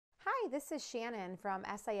Hi, this is Shannon from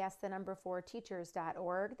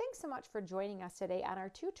SIS4teachers.org. Thanks so much for joining us today on our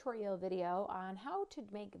tutorial video on how to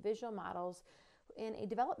make visual models in a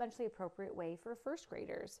developmentally appropriate way for first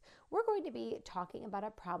graders. We're going to be talking about a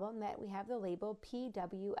problem that we have the label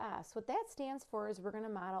PWS. What that stands for is we're going to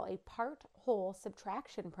model a part-whole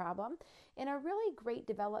subtraction problem in a really great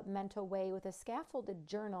developmental way with a scaffolded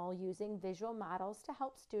journal using visual models to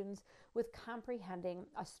help students with comprehending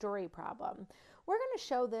a story problem. We're going to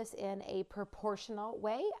show this in a proportional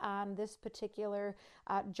way on this particular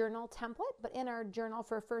journal template, but in our journal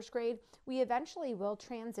for first grade, we eventually will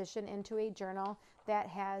transition into a journal that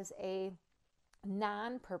has a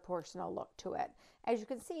non-proportional look to it. As you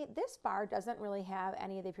can see, this bar doesn't really have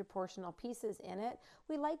any of the proportional pieces in it.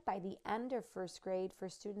 We like by the end of first grade for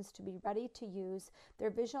students to be ready to use their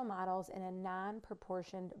visual models in a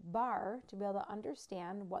non-proportioned bar to be able to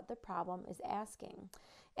understand what the problem is asking.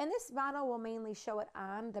 And this model will mainly show it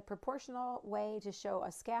on the proportional way to show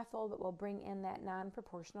a scaffold, but we'll bring in that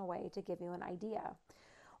non-proportional way to give you an idea.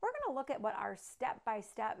 We're going to look at what our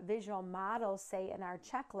step-by-step visual models say in our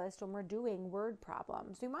checklist when we're doing word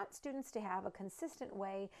problems. We want students to have a consistent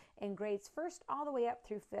way in grades first all the way up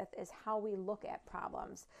through fifth is how we look at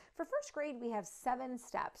problems. For first grade, we have 7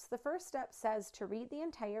 steps. The first step says to read the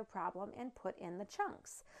entire problem and put in the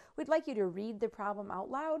chunks. We'd like you to read the problem out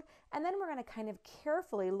loud, and then we're going to kind of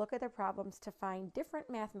carefully look at the problems to find different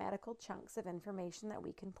mathematical chunks of information that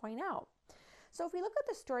we can point out. So if we look at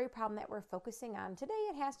the story problem that we're focusing on today,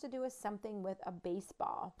 it has to do with something with a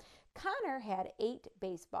baseball. Connor had 8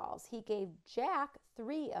 baseballs. He gave Jack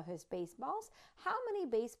 3 of his baseballs. How many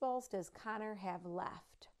baseballs does Connor have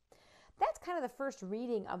left? That's kind of the first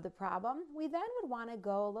reading of the problem. We then would want to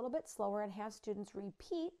go a little bit slower and have students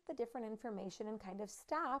repeat the different information and kind of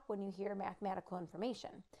stop when you hear mathematical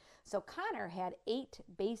information. So Connor had 8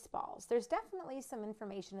 baseballs. There's definitely some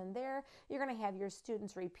information in there. You're going to have your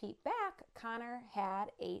students repeat back, Connor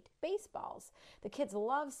had 8 baseballs. The kids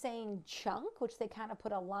love saying chunk, which they kind of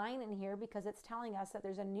put a line in here because it's telling us that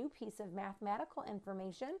there's a new piece of mathematical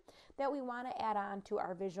information that we want to add on to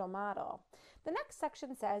our visual model. The next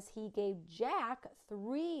section says he gave Jack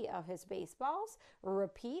 3 of his baseballs.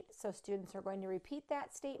 Repeat, so students are going to repeat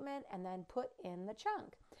that statement and then put in the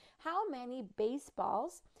chunk. How many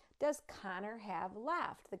baseballs does Connor have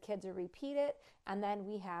left? The kids will repeat it, and then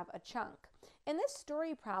we have a chunk. In this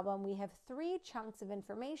story problem, we have 3 chunks of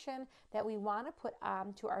information that we want to put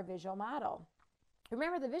onto our visual model.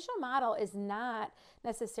 Remember, the visual model is not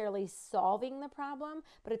necessarily solving the problem,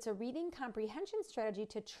 but it's a reading comprehension strategy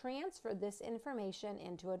to transfer this information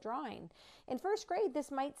into a drawing. In first grade, this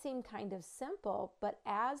might seem kind of simple, but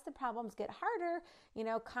as the problems get harder,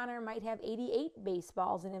 Connor might have 88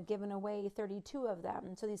 baseballs and have given away 32 of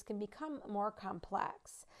them. So these can become more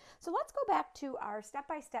complex. So let's go back to our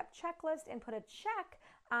step-by-step checklist and put a check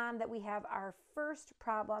on that we have our first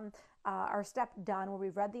problem, our step done where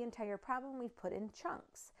we've read the entire problem, we've put in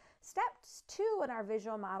chunks. Step 2 in our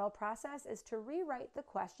visual model process is to rewrite the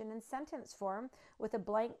question in sentence form with a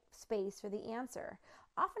blank space for the answer.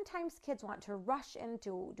 Oftentimes kids want to rush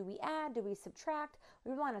into, do we add, do we subtract?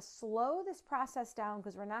 We want to slow this process down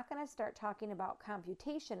because we're not going to start talking about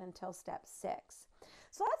computation until step 6.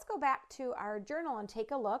 So let's go back to our journal and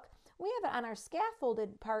take a look. We have on our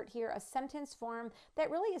scaffolded part here a sentence form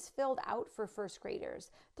that really is filled out for first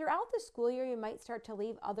graders. Throughout the school year, you might start to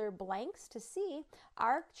leave other blanks to see,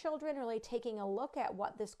 are children really taking a look at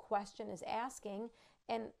what this question is asking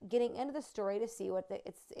and getting into the story to see what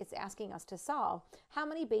it's asking us to solve. How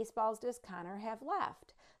many baseballs does Connor have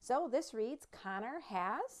left? So this reads, Connor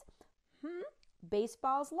has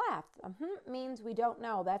baseballs left. Means we don't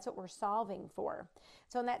know. That's what we're solving for.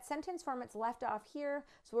 So in that sentence form, it's left off here.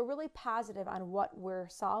 So we're really positive on what we're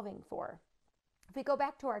solving for. If we go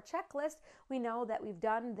back to our checklist, we know that we've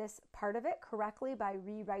done this part of it correctly by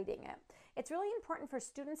rewriting it. It's really important for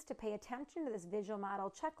students to pay attention to this visual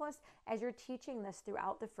model checklist as you're teaching this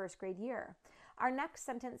throughout the first grade year. Our next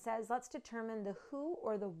sentence says, let's determine the who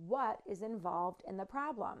or the what is involved in the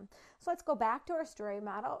problem. So let's go back to our story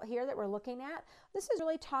model here that we're looking at. This is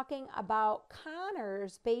really talking about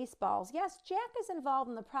Connor's baseballs. Yes, Jack is involved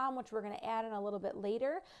in the problem, which we're going to add in a little bit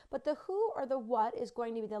later, but the who or the what is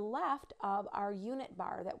going to be the left of our unit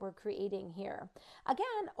bar that we're creating here.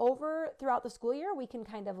 Again, throughout the school year, we can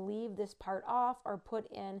kind of leave this part off or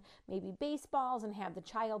put in maybe baseballs and have the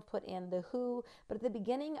child put in the who, but at the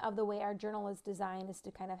beginning of the way our journal is designed is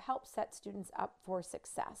to kind of help set students up for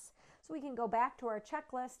success. So we can go back to our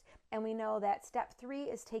checklist and we know that step 3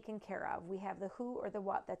 is taken care of. We have the who or the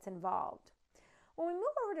what that's involved. When we move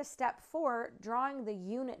over to step 4, drawing the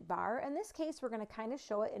unit bar, in this case, we're going to kind of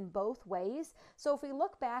show it in both ways. So if we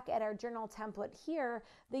look back at our journal template here,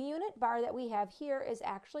 the unit bar that we have here is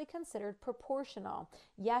actually considered proportional.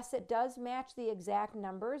 Yes, it does match the exact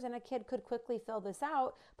numbers, and a kid could quickly fill this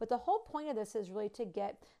out, but the whole point of this is really to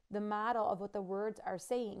get the model of what the words are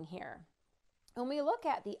saying here. When we look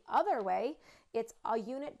at the other way, it's a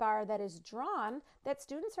unit bar that is drawn that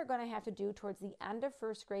students are going to have to do towards the end of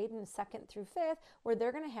first grade in 2nd through 5th, where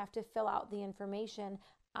they're going to have to fill out the information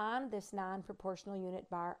on this non-proportional unit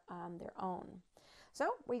bar on their own.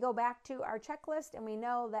 So we go back to our checklist, and we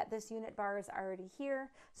know that this unit bar is already here.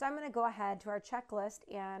 So I'm going to go ahead to our checklist,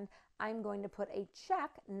 and I'm going to put a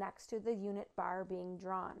check next to the unit bar being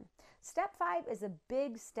drawn. Step 5 is a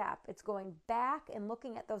big step. It's going back and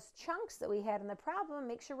looking at those chunks that we had in the problem,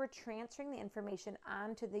 make sure we're transferring the information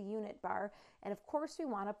onto the unit bar. And of course, we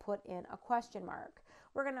want to put in a question mark.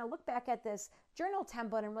 We're going to look back at this journal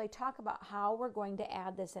template and really talk about how we're going to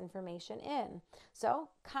add this information in. So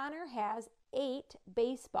Connor has 8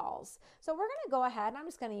 baseballs. So we're going to go ahead, and I'm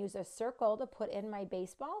just going to use a circle to put in my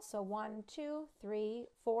baseball. So 1, 2, 3,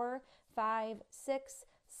 4, 5, 6,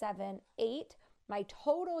 7, 8. My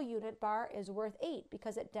total unit bar is worth 8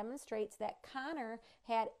 because it demonstrates that Connor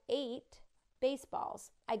had 8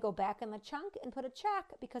 baseballs. I go back in the chunk and put a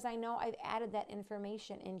check because I know I've added that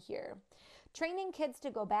information in here. Training kids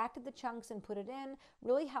to go back to the chunks and put it in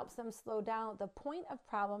really helps them slow down. The point of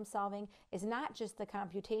problem solving is not just the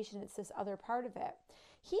computation, it's this other part of it.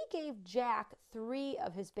 He gave Jack 3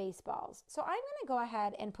 of his baseballs. So I'm going to go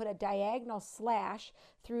ahead and put a diagonal slash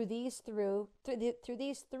through these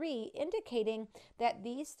 3, indicating that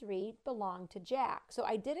these 3 belong to Jack. So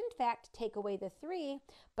I did in fact take away the 3,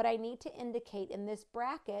 but I need to indicate in this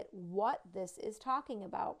bracket what this is talking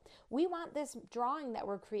about. We want this drawing that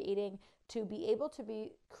we're creating to be able to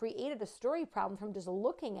be created a story problem from just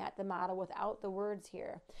looking at the model without the words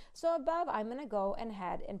here. So above, I'm going to go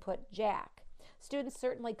ahead and put Jack. Students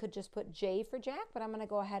certainly could just put J for Jack, but I'm going to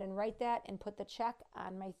go ahead and write that and put the check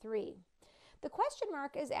on my 3. The question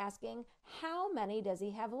mark is asking, how many does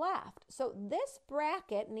he have left? So this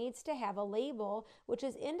bracket needs to have a label which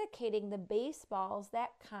is indicating the baseballs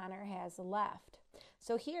that Connor has left.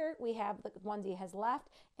 So here we have the ones he has left,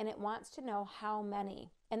 and it wants to know how many.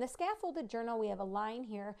 In the scaffolded journal, we have a line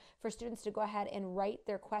here for students to go ahead and write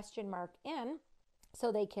their question mark in so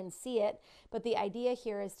they can see it, but the idea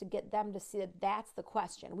here is to get them to see that that's the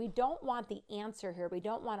question. We don't want the answer here. We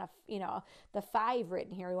don't want the 5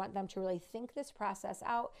 written here. We want them to really think this process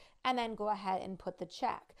out and then go ahead and put the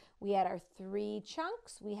check. We had our 3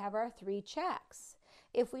 chunks. We have our 3 checks.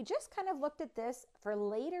 If we just kind of looked at this for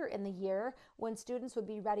later in the year when students would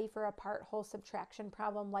be ready for a part-whole subtraction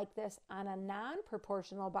problem like this on a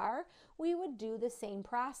non-proportional bar, we would do the same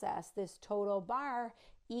process. This total bar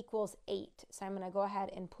equals 8. So I'm going to go ahead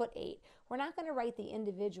and put 8. We're not going to write the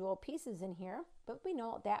individual pieces in here, but we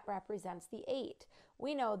know that represents the 8.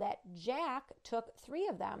 We know that Jack took 3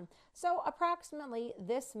 of them. So approximately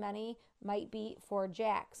this many might be for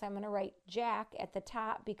Jack. So I'm going to write Jack at the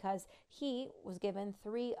top because he was given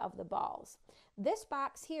 3 of the balls. This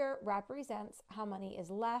box here represents how many is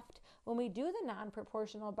left. When we do the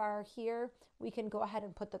non-proportional bar here, we can go ahead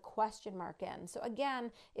and put the question mark in. So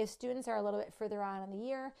again, if students are a little bit further on in the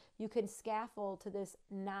year, you can scaffold to this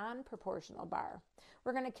non-proportional bar.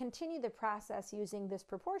 We're going to continue the process using this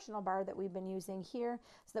proportional bar that we've been using here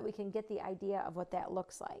so that we can get the idea of what that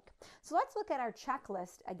looks like. So let's look at our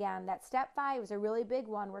checklist again. That step 5 is a really big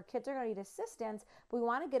one where kids are going to need assistance, but we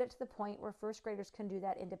want to get it to the point where first graders can do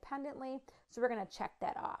that independently. So we're going to check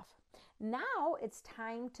that off. Now it's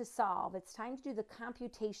time to solve. It's time to do the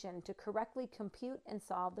computation to correctly compute and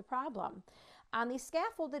solve the problem. On these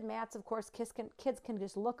scaffolded mats, of course, kids can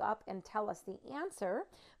just look up and tell us the answer.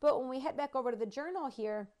 But when we head back over to the journal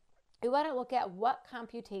here, we want to look at what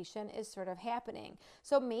computation is sort of happening.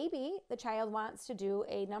 So maybe the child wants to do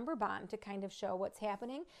a number bond to kind of show what's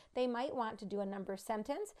happening. They might want to do a number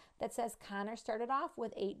sentence that says Connor started off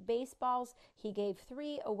with 8 baseballs. He gave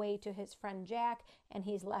 3 away to his friend Jack, and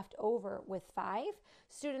he's left over with 5.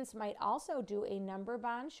 Students might also do a number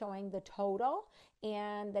bond showing the total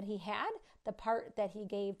and that he had, the part that he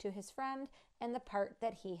gave to his friend, and the part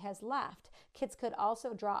that he has left. Kids could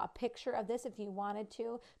also draw a picture of this if you wanted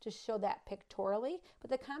to show that pictorially,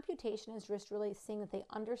 but the computation is just really seeing that they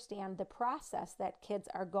understand the process that kids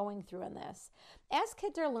are going through in this. As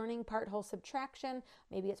kids are learning part-whole subtraction,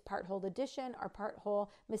 maybe it's part-whole addition or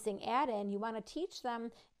part-whole missing add-in, you want to teach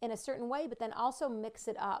them in a certain way, but then also mix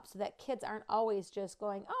it up so that kids aren't always just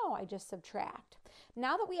going, oh, I just subtract.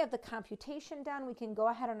 Now that we have the computation done, we can go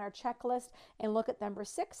ahead on our checklist and look at number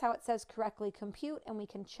 6, how it says correctly compute, and we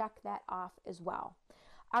can check that off as well.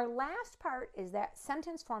 Our last part is that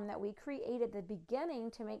sentence form that we created at the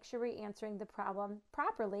beginning to make sure we're answering the problem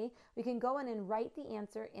properly. We can go in and write the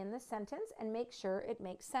answer in the sentence and make sure it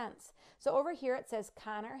makes sense. So over here it says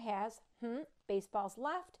Connor has baseballs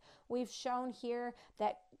left. We've shown here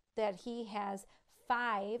that he has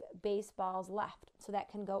 5 baseballs left. So that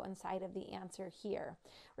can go inside of the answer here.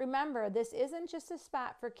 Remember, this isn't just a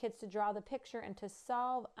spot for kids to draw the picture and to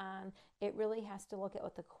solve on. It really has to look at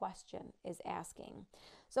what the question is asking.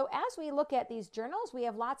 So as we look at these journals, we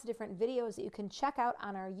have lots of different videos that you can check out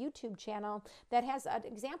on our YouTube channel that has an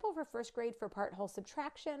example for first grade for part whole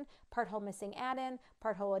subtraction, part whole missing add-in,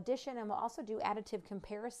 part whole addition, and we'll also do additive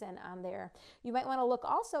comparison on there. You might want to look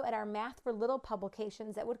also at our Math for Little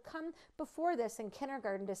publications that would come before this in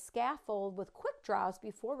kindergarten to scaffold with quick draws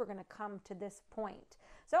before we're going to come to this point.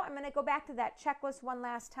 So I'm going to go back to that checklist one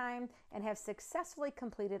last time and have successfully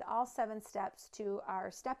completed all 7 steps to our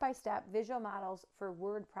step-by-step visual models for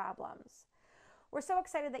word problems. We're so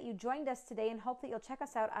excited that you joined us today and hope that you'll check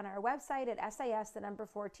us out on our website at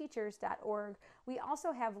sis4teachers.org. We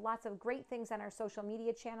also have lots of great things on our social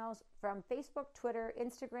media channels from Facebook, Twitter,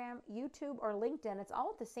 Instagram, YouTube, or LinkedIn. It's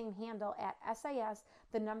all at the same handle at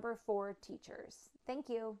sis4teachers. Thank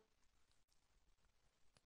you.